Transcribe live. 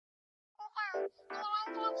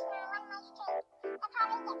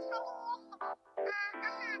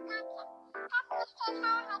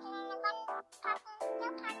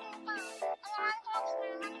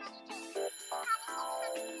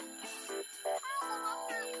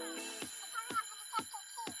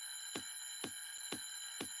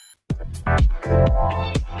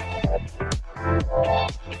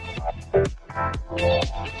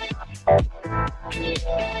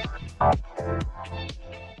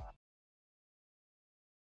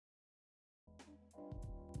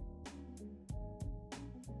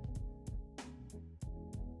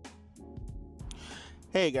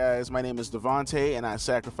Hey guys, my name is Devontae and I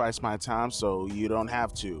sacrifice my time so you don't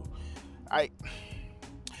have to.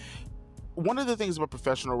 One of the things about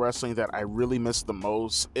professional wrestling that I really miss the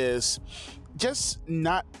most is just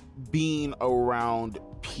not being around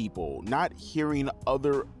people, not hearing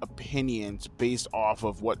other opinions based off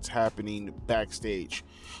of what's happening backstage.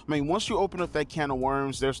 I mean, once you open up that can of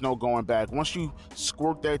worms, there's no going back. Once you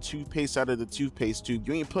squirt that toothpaste out of the toothpaste tube,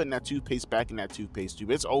 you ain't putting that toothpaste back in that toothpaste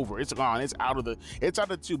tube. It's over. It's gone. It's out of the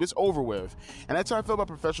tube. It's over with. And that's how I feel about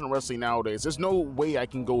professional wrestling nowadays. There's no way I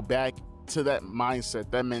can go back to that mindset,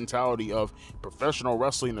 that mentality of professional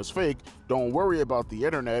wrestling is fake. Don't worry about the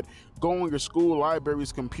internet. Go on your school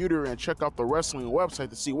library's computer and check out the wrestling website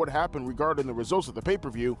to see what happened regarding the results of the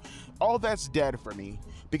pay-per-view. All that's dead for me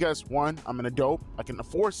because, one, I'm an adult. I can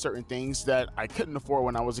afford certain things that I couldn't afford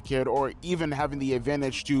when I was a kid, or even having the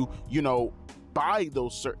advantage to, buy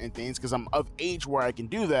those certain things because I'm of age where I can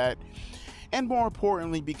do that. And more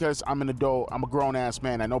importantly, because I'm an adult, I'm a grown-ass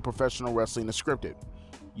man. I know professional wrestling is scripted.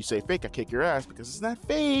 You say fake, I kick your ass because it's not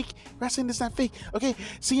fake. Wrestling is not fake, okay?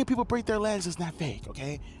 Seeing people break their legs is not fake,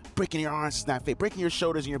 okay? Breaking your arms is not fake. Breaking your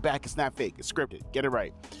shoulders and your back is not fake. It's scripted. Get it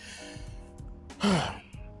right.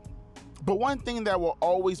 But one thing that will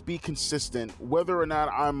always be consistent, whether or not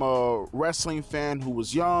I'm a wrestling fan who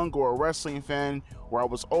was young or a wrestling fan where I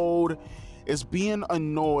was old, is being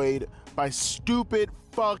annoyed by stupid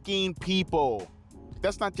fucking people.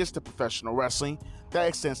 That's not just to professional wrestling. That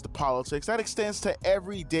extends to politics. That extends to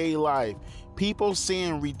everyday life. People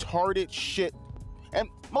saying retarded shit. And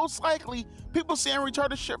most likely, people saying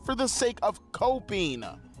retarded shit for the sake of coping.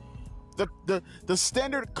 The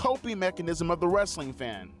standard coping mechanism of the wrestling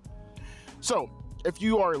fan. So, if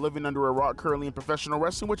you are living under a rock currently in professional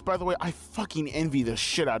wrestling, which, by the way, I fucking envy the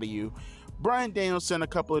shit out of you. Bryan Danielson a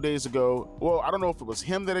couple of days ago, well, I don't know if it was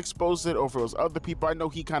him that exposed it or if it was other people. I know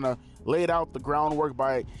he kind of laid out the groundwork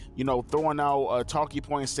by, throwing out talking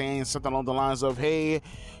points saying something along the lines of, hey,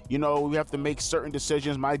 we have to make certain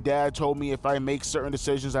decisions. My dad told me if I make certain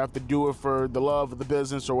decisions, I have to do it for the love of the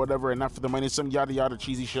business or whatever and not for the money, some yada yada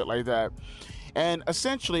cheesy shit like that. And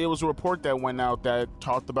essentially, it was a report that went out that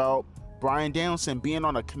talked about Bryan Danielson being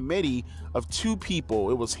on a committee of two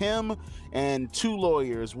people. It was him and two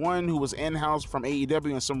lawyers, one who was in-house from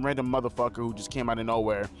AEW and some random motherfucker who just came out of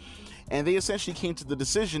nowhere. And they essentially came to the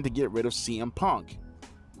decision to get rid of CM Punk.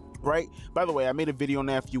 Right? By the way, I made a video on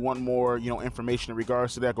that. If you want more, information in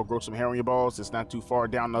regards to that, go grow some hair on your balls. It's not too far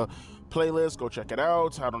down the playlist. Go check it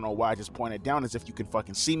out. I don't know why I just pointed down as if you can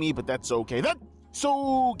fucking see me, but that's okay. That's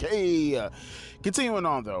okay. Continuing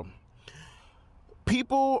on, though.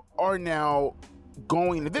 People are now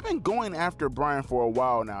they've been going after Bryan for a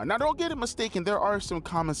while now. Now, don't get it mistaken. There are some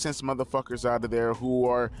common sense motherfuckers out of there who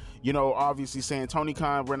are, obviously saying, Tony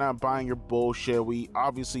Khan, we're not buying your bullshit. We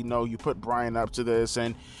obviously know you put Bryan up to this.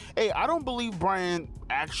 And, hey, I don't believe Bryan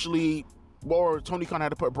actually, or Tony Khan had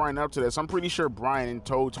to put Bryan up to this. I'm pretty sure Bryan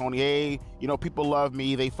told Tony, hey, people love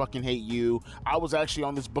me. They fucking hate you. I was actually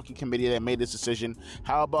on this booking committee that made this decision.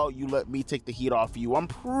 How about you let me take the heat off of you? I'm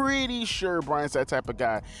pretty sure Bryan's that type of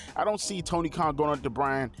guy. I don't see Tony Khan going up to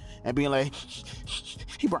Bryan and being like,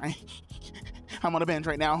 hey, Bryan, I'm on a bench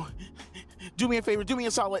right now. Do me a favor. Do me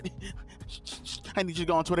a solid. I need you to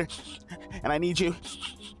go on Twitter and I need you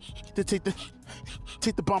to take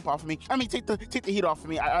the bump off of me. I mean, take the heat off of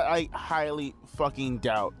me. I highly fucking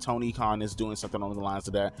doubt Tony Khan is doing something along the lines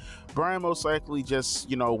of that. Bryan most likely just,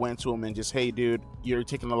 went to him and just, hey, dude, you're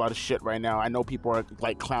taking a lot of shit right now. I know people are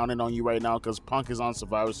like clowning on you right now because Punk is on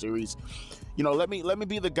Survivor Series. Let me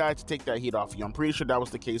be the guy to take that heat off of you. I'm pretty sure that was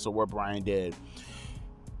the case of what Bryan did.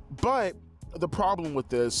 But the problem with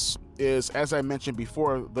this is, as I mentioned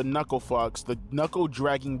before, the knuckle fucks, the knuckle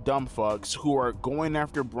dragging dumb fucks who are going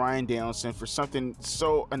after Bryan Danielson for something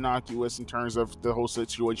so innocuous in terms of the whole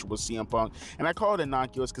situation with CM Punk. And I call it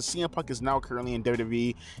innocuous because CM Punk is now currently in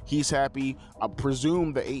WWE. He's happy. I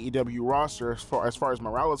presume the AEW roster, as far as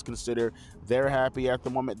morale is considered, they're happy at the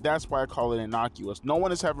moment. That's why I call it innocuous. No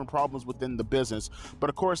one is having problems within the business, but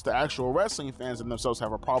of course the actual wrestling fans themselves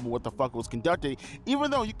have a problem with the fuck was conducted, even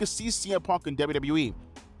though you can see CM Punk in WWE.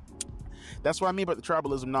 That's what I mean by the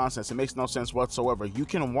tribalism nonsense. It makes no sense whatsoever. You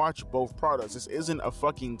can watch both products. This isn't a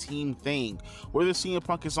fucking team thing. Whether CM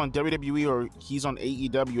Punk is on WWE or he's on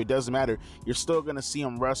AEW, it doesn't matter. You're still going to see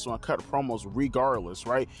him wrestle and cut promos regardless,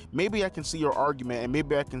 right? Maybe I can see your argument, and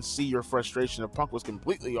maybe I can see your frustration if Punk was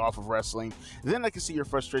completely off of wrestling. Then I can see your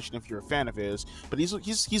frustration if you're a fan of his. But he's on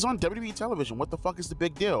WWE television. What the fuck is the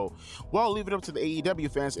big deal? Well, leave it up to the AEW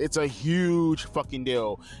fans. It's a huge fucking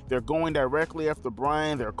deal. They're going directly after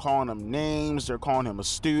Bryan. They're calling him names. They're calling him a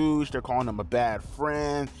stooge. They're calling him a bad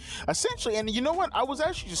friend, essentially. And you know what? I was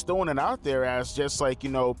actually just throwing it out there as just like,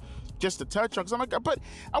 just to touch on, because I'm like, but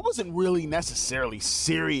I wasn't really necessarily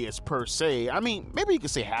serious per se. I mean, maybe you could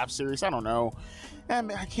say half serious. I don't know.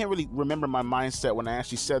 And I can't really remember my mindset when I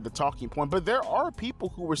actually said the talking point. But there are people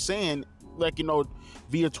who were saying, like,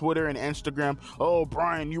 via Twitter and Instagram, oh,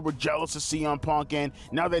 Bryan, you were jealous of CM Punk, and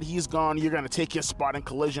now that he's gone, you're going to take his spot in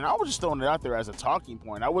Collision. I was just throwing it out there as a talking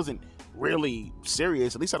point. I wasn't really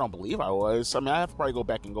serious. At least I don't believe I was. I mean, I have to probably go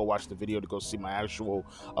back and go watch the video to go see my actual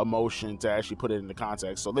emotion to actually put it into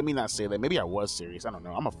context. So let me not say that. Maybe I was serious. I don't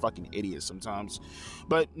know. I'm a fucking idiot sometimes.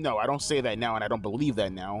 But no, I don't say that now, and I don't believe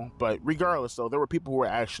that now. But regardless, though, there were people who were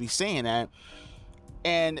actually saying that,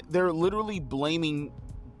 and they're literally blaming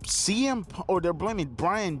they're blaming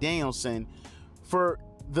Bryan Danielson for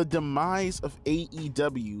the demise of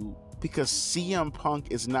AEW because CM Punk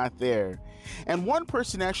is not there. And one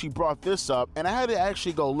person actually brought this up, and I had to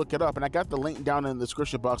actually go look it up, and I got the link down in the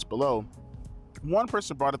description box below. One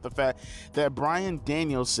person brought up the fact that Bryan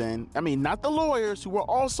Danielson, I mean, not the lawyers who were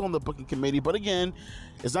also on the booking committee, but again,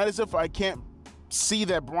 it's not as if I can't see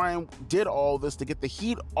that Bryan did all this to get the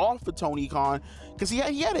heat off of Tony Khan, because he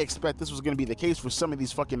had to expect this was going to be the case for some of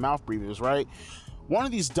these fucking mouth breathers, right? One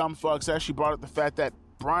of these dumb fucks actually brought up the fact that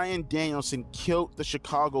Bryan Danielson killed the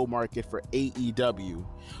Chicago market for AEW.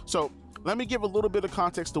 So let me give a little bit of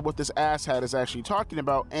context to what this asshat is actually talking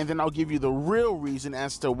about, and then I'll give you the real reason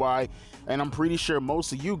as to why, and I'm pretty sure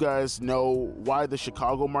most of you guys know why the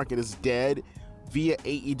Chicago market is dead via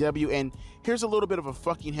AEW. And here's a little bit of a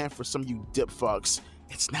fucking hint for some of you dip fucks.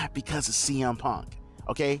 It's not because of CM Punk,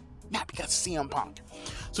 okay? Not because of CM Punk.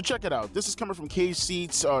 So check it out. This is coming from Cage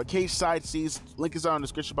Side Seats. Link is on in the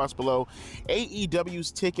description box below. AEW's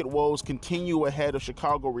ticket woes continue ahead of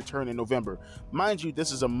Chicago return in November. Mind you,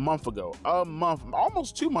 this is a month ago.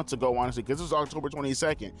 Almost 2 months ago, honestly, because this is October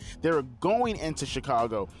 22nd. They're going into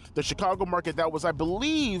Chicago. The Chicago market that was, I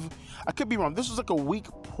believe, I could be wrong, this was like a week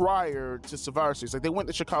prior to Survivor Series. Like, they went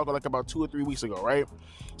to Chicago like about 2 or 3 weeks ago, right?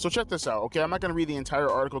 So check this out, okay? I'm not going to read the entire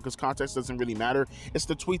article because context doesn't really matter. It's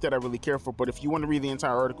the tweet that I really care for, but if you want to read the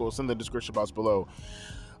entire article, it's in the description box below.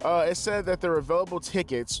 It said that there are available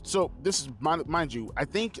tickets. So this is, mind you, I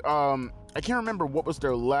think, I can't remember what was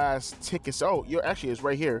their last ticket. Oh, actually, it's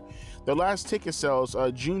right here. Their last ticket sales,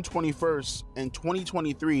 June 21st in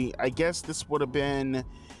 2023. I guess this would have been,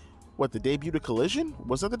 what, the debut of Collision?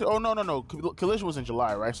 Was that oh, no. Collision was in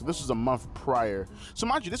July, right? So this was a month prior. So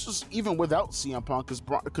mind you, this was even without CM Punk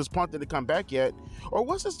because Punk didn't come back yet. Or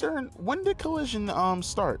was this during, when did Collision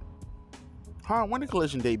start? When did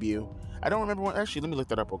Collision debut? I don't remember when. Actually, let me look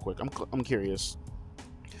that up real quick. I'm curious.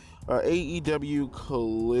 AEW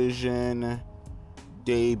Collision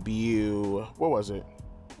debut. What was it?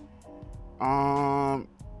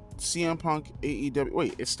 CM Punk AEW.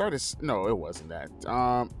 Wait, it started. No, it wasn't that.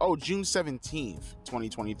 June 17th,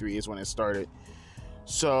 2023 is when it started.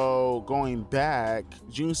 So going back,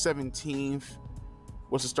 June 17th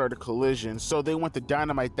was the start of Collision. So they went to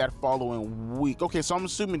Dynamite that following week. Okay, so I'm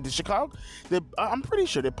assuming I'm pretty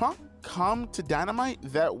sure did Punk come to Dynamite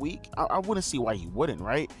that week? I wouldn't see why he wouldn't,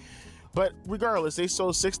 right? But regardless, they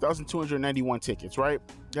sold 6,291 tickets, right?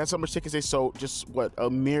 That's how much tickets they sold just, what, a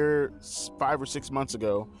mere 5 or 6 months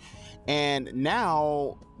ago. And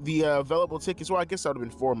now the available tickets, well, I guess that would have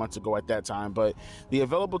been 4 months ago at that time, but the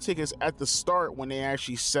available tickets at the start when they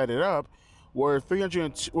actually set it up were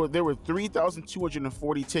there were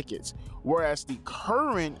 3,240 tickets, whereas the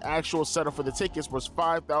current actual setup for the tickets was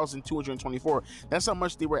 5,224. That's how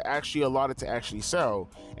much they were actually allotted to actually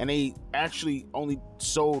sell, and they actually only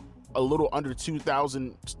sold a little under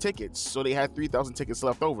 2,000 tickets, so they had 3,000 tickets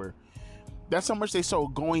left over. That's how much they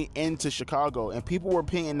sold going into Chicago, and people were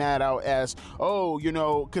painting that out as, oh, you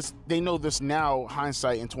know, because they know this now,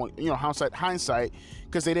 hindsight,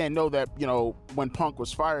 because they didn't know that, you know, when Punk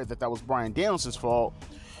was fired, that was Bryan Danielson's fault.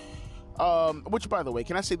 Which, by the way,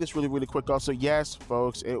 can I say this really, really quick also? Yes,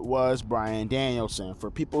 folks, it was Bryan Danielson.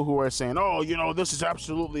 For people who are saying, oh, you know, this is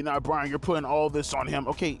absolutely not Bryan, you're putting all this on him.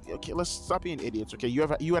 Okay, let's stop being idiots, okay? You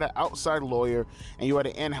had an outside lawyer and you had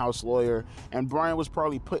an in-house lawyer, and Bryan was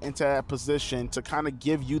probably put into that position to kind of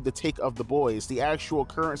give you the take of the boys, the actual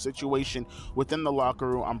current situation within the locker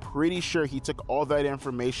room. I'm pretty sure he took all that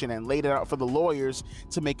information and laid it out for the lawyers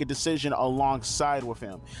to make a decision alongside with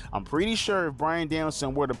him. I'm pretty sure if Bryan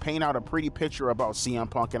Danielson were to paint out a pretty picture about CM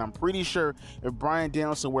Punk, and I'm pretty sure if Bryan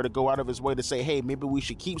Danielson were to go out of his way to say, hey, maybe we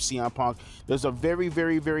should keep CM Punk, there's a very,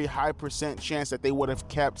 very, very high percent chance that they would have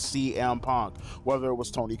kept CM Punk, whether it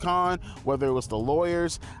was Tony Khan, whether it was the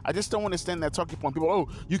lawyers. I just don't understand that talking point. People, oh,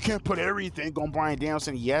 you can't put everything on Bryan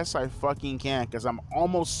Danielson. Yes, I fucking can, because I'm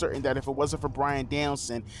almost certain that if it wasn't for Bryan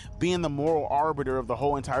Danielson being the moral arbiter of the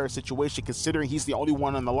whole entire situation, considering he's the only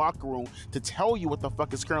one in the locker room to tell you what the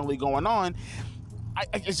fuck is currently going on,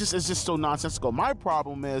 it's just so nonsensical. My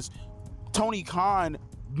problem is Tony Khan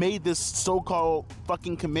made this so-called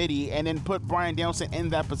fucking committee and then put Bryan Danielson in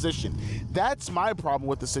that position. That's my problem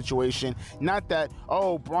with the situation. Not that,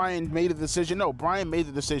 oh, Bryan made a decision. No, Bryan made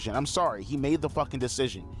the decision. I'm sorry. He made the fucking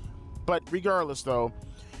decision. But regardless, though,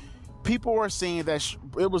 people are saying that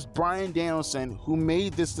it was Bryan Danielson who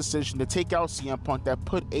made this decision to take out CM Punk that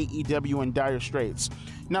put AEW in dire straits.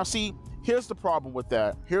 Now, see, here's the problem with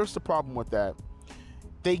that.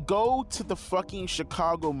 They go to the fucking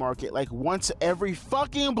Chicago market like once every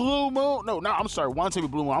fucking blue moon. Once every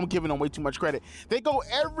blue moon. I'm giving them way too much credit. They go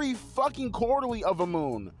every fucking quarterly of a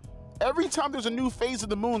moon. Every time there's a new phase of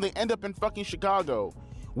the moon, they end up in fucking Chicago,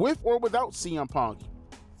 with or without CM Punk.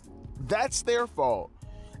 That's their fault.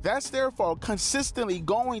 That's their fault, consistently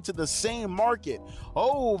going to the same market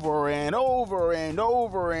over and over and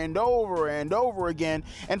over and over and over again,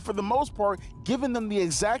 and for the most part, giving them the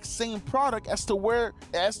exact same product as to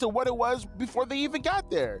what it was before they even got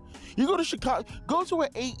there. You go to Chicago, go to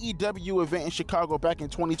an AEW event in Chicago back in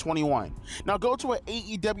 2021. Now go to an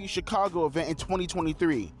AEW Chicago event in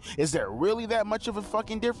 2023. Is there really that much of a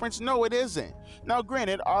fucking difference? No, it isn't. Now,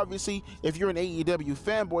 granted, obviously, if you're an AEW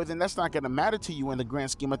fanboy, then that's not going to matter to you in the grand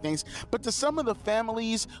scheme of things. But to some of the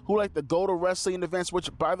families who like to go to wrestling events,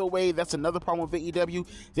 which, by the way, that's another problem with AEW,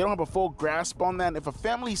 they don't have a full grasp on that. And if a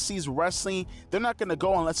family sees wrestling, they're not going to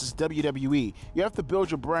go unless it's WWE. You have to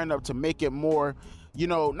build your brand up to make it more, you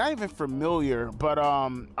know, not even familiar, but I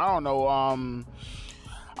don't know,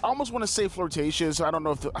 I almost want to say flirtatious. I don't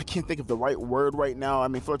know if I can't think of the right word right now. I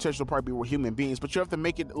mean, flirtatious will probably be with human beings, but you have to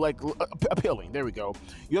make it like appealing. There we go.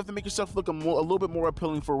 You have to make yourself look a little bit more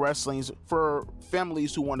appealing for for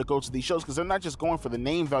families who want to go to these shows, because they're not just going for the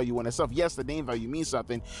name value in itself. Yes, the name value means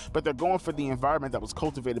something, but they're going for the environment that was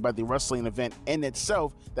cultivated by the wrestling event in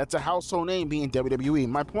itself. That's a household name, being WWE.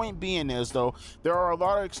 My point being is, though, there are a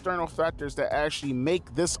lot of external factors that actually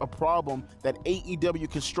make this a problem that AEW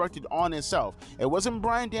constructed on itself. It wasn't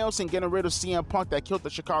Bryan Danielson getting rid of CM Punk that killed the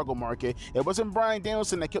Chicago market. It wasn't Bryan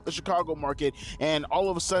Danielson that killed the Chicago market, and all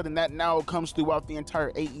of a sudden that now comes throughout the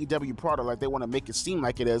entire AEW product like they want to make it seem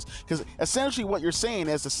like it is. Because essentially what you're saying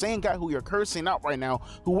is the same guy who you're cursing out right now,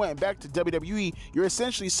 who went back to WWE, you're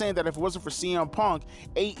essentially saying that if it wasn't for CM Punk,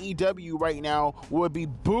 AEW right now would be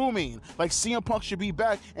booming. Like CM Punk should be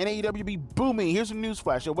back and AEW be booming. Here's a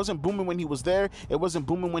newsflash. It wasn't booming when he was there. It wasn't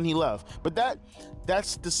booming when he left. But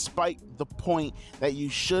that's despite the point that you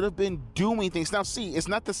should have been doing things. Now, see, it's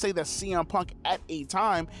not to say that CM Punk at a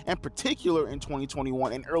time, in particular in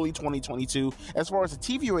 2021 and early 2022, as far as the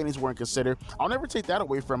TV ratings weren't considered, I'll never take that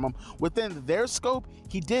away from him. Within their scope,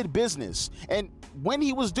 he did business. And when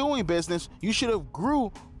he was doing business, you should have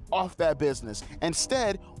grew off that business.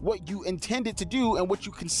 Instead, what you intended to do and what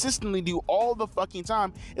you consistently do all the fucking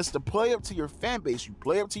time is to play up to your fan base. You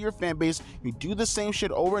play up to your fan base, you do the same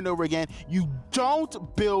shit over and over again. You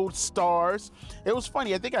don't build stars. It was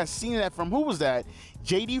funny, I think I seen that from, who was that?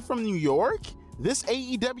 JD from New York? This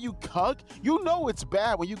AEW cuck? You know it's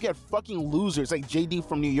bad when you get fucking losers like JD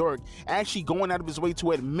from New York actually going out of his way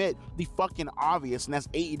to admit the fucking obvious, and that's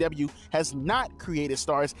AEW has not created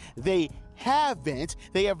stars. They have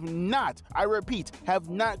not, I repeat, have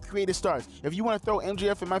not created stars. If you want to throw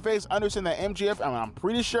MJF in my face, understand that MJF, I'm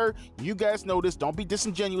pretty sure you guys know this, don't be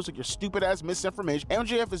disingenuous with your stupid ass misinformation.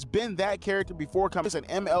 MJF has been that character before coming. It's an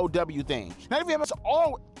MLW thing. Not even it's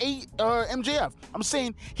all MJF. I'm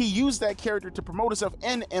saying he used that character to promote himself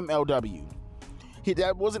in MLW.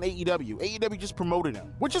 That wasn't AEW. AEW just promoted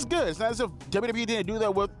him, which is good. It's not as if WWE didn't do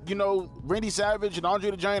that with, Randy Savage and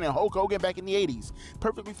Andre the Giant and Hulk Hogan back in the 80s.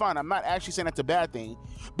 Perfectly fine. I'm not actually saying that's a bad thing.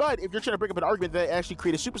 But if you're trying to bring up an argument that they actually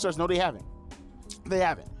created superstars, no, they haven't. They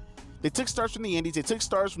haven't. They took stars from the indies. They took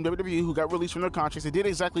stars from WWE who got released from their contracts. They did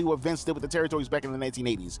exactly what Vince did with the territories back in the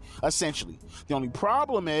 1980s, essentially. The only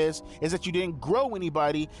problem is that you didn't grow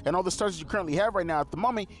anybody, and all the stars that you currently have right now at the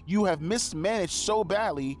moment, you have mismanaged so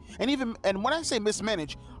badly. And when I say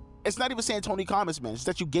mismanaged, it's not even saying Tony Khan mismanaged. It's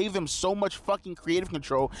that you gave them so much fucking creative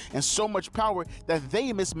control and so much power that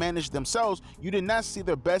they mismanaged themselves. You did not see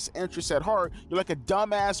their best interests at heart. You're like a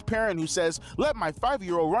dumbass parent who says, let my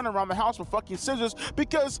 5-year-old run around the house with fucking scissors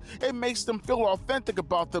because it makes them feel authentic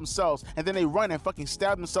about themselves. And then they run and fucking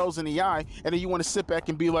stab themselves in the eye. And then you want to sit back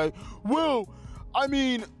and be like, well, I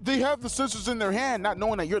mean, they have the scissors in their hand, not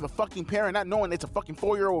knowing that you're the fucking parent, not knowing it's a fucking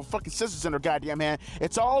 4-year-old with fucking scissors in their goddamn hand.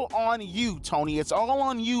 It's all on you, Tony. It's all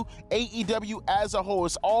on you, AEW as a whole.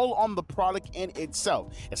 It's all on the product in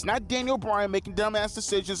itself. It's not Daniel Bryan making dumbass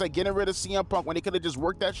decisions like getting rid of CM Punk when they could have just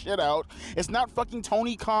worked that shit out. It's not fucking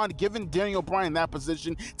Tony Khan giving Daniel Bryan that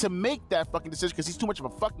position to make that fucking decision because he's too much of a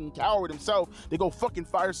fucking coward himself. They go fucking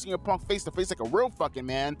fire CM Punk face to face like a real fucking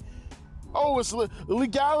man. Oh, it's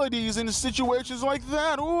legalities in situations like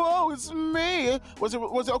that. Oh, it's me. Was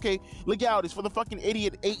it okay? Legalities for the fucking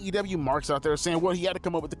idiot AEW marks out there saying, well, he had to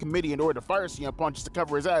come up with the committee in order to fire CM Punk just to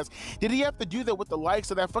cover his ass. Did he have to do that with the likes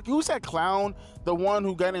of that fucking, who's that clown? The one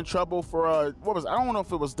who got in trouble for, I don't know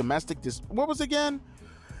if it was domestic, what was it again?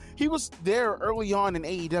 He was there early on in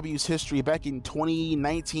AEW's history back in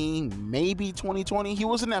 2019, maybe 2020. He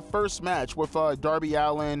was in that first match with Darby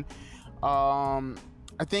Allin,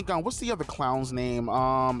 I think what's the other clown's name?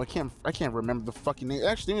 I can't remember the fucking name.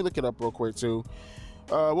 Actually, let me look it up real quick too.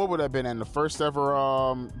 What would have been in the first ever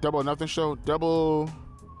Double or Nothing show?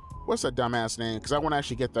 What's that dumbass name? Because I want to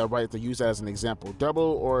actually get that right to use that as an example. Double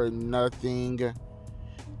or Nothing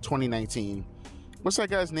 2019. What's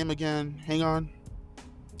that guy's name again? Hang on.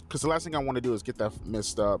 Because the last thing I want to do is get that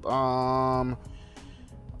messed up. Damn,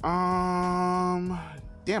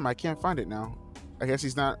 I can't find it now. I guess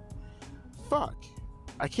he's not. Fuck.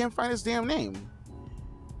 I can't find his damn name.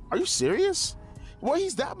 Are you serious? Well,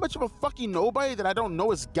 he's that much of a fucking nobody that I don't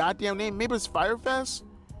know his goddamn name. Maybe it's Firefest?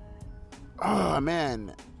 Oh,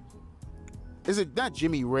 man. Is it not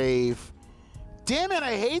Jimmy Rave? Damn it,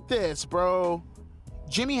 I hate this, bro.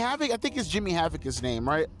 Jimmy Havoc? I think it's Jimmy Havoc his name,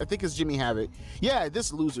 right? I think it's Jimmy Havoc. Yeah,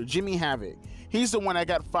 this loser, Jimmy Havoc. He's the one that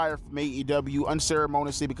got fired from AEW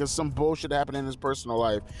unceremoniously because some bullshit happened in his personal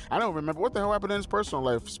life. I don't remember what the hell happened in his personal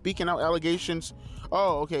life. Speaking out allegations.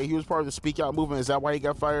 Oh, okay. He was part of the Speak Out movement. Is that why he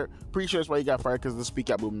got fired? Pretty sure that's why he got fired, because of the Speak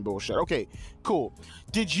Out movement bullshit. Okay, cool.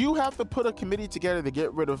 Did you have to put a committee together to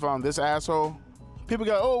get rid of this asshole? People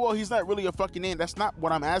go, oh, well, he's not really a fucking name. That's not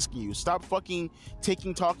what I'm asking you. Stop fucking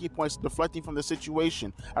taking talking points, deflecting from the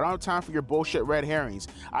situation. I don't have time for your bullshit red herrings.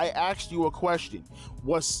 I asked you a question.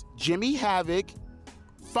 Was Jimmy Havoc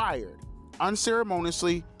fired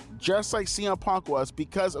unceremoniously, just like CM Punk was,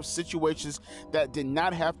 because of situations that did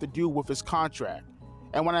not have to do with his contract?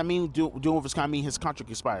 And when I mean doing with his contract, I mean his contract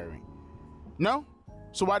expiring. No?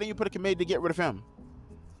 So why didn't you put a committee to get rid of him?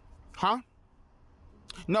 Huh?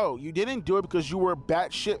 No, you didn't do it because you were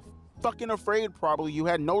batshit fucking afraid, probably. You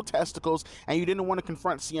had no testicles, and you didn't want to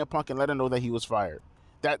confront CM Punk and let him know that he was fired.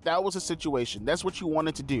 That was a situation. That's what you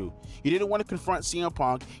wanted to do. You didn't want to confront CM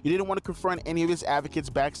Punk. You didn't want to confront any of his advocates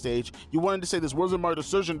backstage. You wanted to say, this wasn't my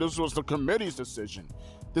decision, this was the committee's decision.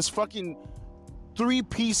 This fucking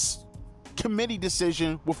 3-piece committee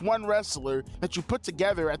decision with one wrestler that you put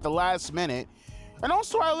together at the last minute. And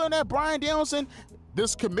also, I learned that Bryan Danielson,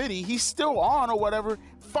 this committee, he's still on or whatever,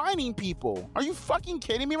 fining people. Are you fucking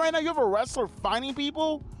kidding me right now? You have a wrestler fining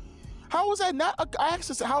people? How is that not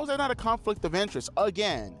how is that not a conflict of interest?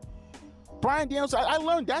 Again, Bryan Danielson, I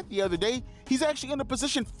learned that the other day. He's actually in a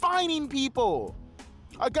position fining people.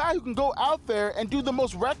 A guy who can go out there and do the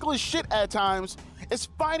most reckless shit at times is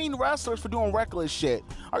fining wrestlers for doing reckless shit.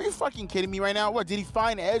 Are you fucking kidding me right now? What, did he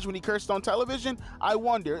fine Edge when he cursed on television? I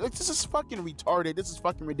wonder. Like, this is fucking retarded. This is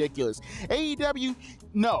fucking ridiculous. AEW,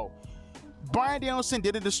 no. Bryan Danielson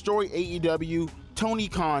didn't destroy AEW. Tony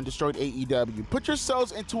Khan destroyed AEW. Put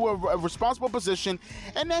yourselves into a responsible position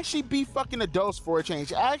and actually be fucking adults for a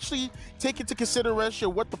change. Actually take into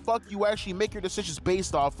consideration what the fuck you actually make your decisions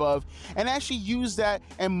based off of, and actually use that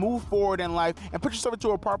and move forward in life and put yourself into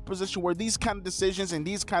a proper position where these kind of decisions and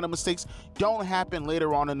these kind of mistakes don't happen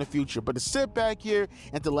later on in the future. But to sit back here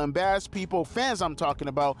and to lambast people, fans I'm talking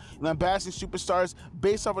about, lambasting superstars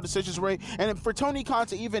based off of decisions, right? And for Tony Khan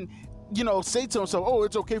to even say to himself, oh,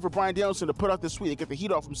 it's okay for Bryan Danielson to put out this tweet and get the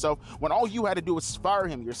heat off himself when all you had to do was fire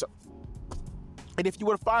him yourself. And if you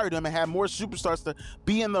would have fired him and had more superstars to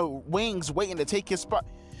be in the wings waiting to take his spot,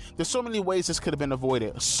 there's so many ways this could have been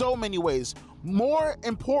avoided. So many ways. More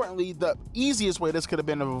importantly, the easiest way this could have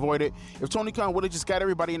been avoided if Tony Khan would have just got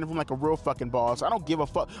everybody in the room like a real fucking boss. I don't give a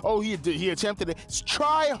fuck. Oh, he attempted it.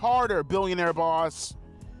 Try harder, billionaire boss.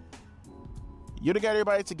 You'd have got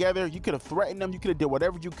everybody together. You could have threatened them. You could have did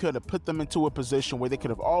whatever you could have put them into a position where they could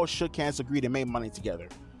have all shook hands, agreed, and made money together.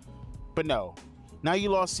 But no. Now you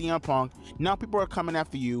lost CM Punk. Now people are coming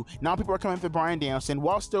after you. Now people are coming after Bryan Danielson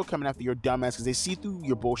while still coming after your dumbass because they see through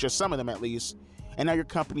your bullshit, some of them at least. And now your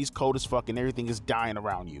company's cold as fuck and everything is dying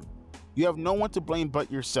around you. You have no one to blame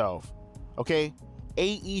but yourself. Okay?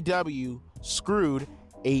 AEW screwed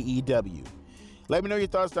AEW. Let me know your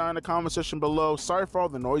thoughts down in the comment section below. Sorry for all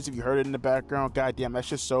the noise if you heard it in the background. Goddamn, that's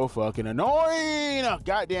just so fucking annoying.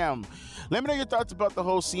 Goddamn. Let me know your thoughts about the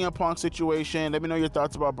whole CM Punk situation. Let me know your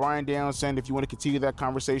thoughts about Bryan Danielson if you want to continue that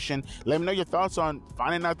conversation. Let me know your thoughts on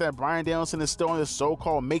finding out that Bryan Danielson is still on this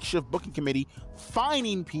so-called makeshift booking committee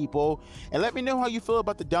fining people. And let me know how you feel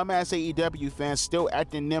about the dumbass AEW fans still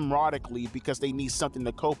acting nimrodically because they need something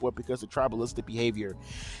to cope with because of tribalistic behavior.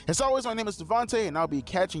 As always, my name is Devontae, and I'll be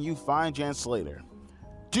catching you fine gents later.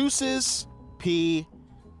 Deuces, P.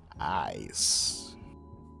 Eyes.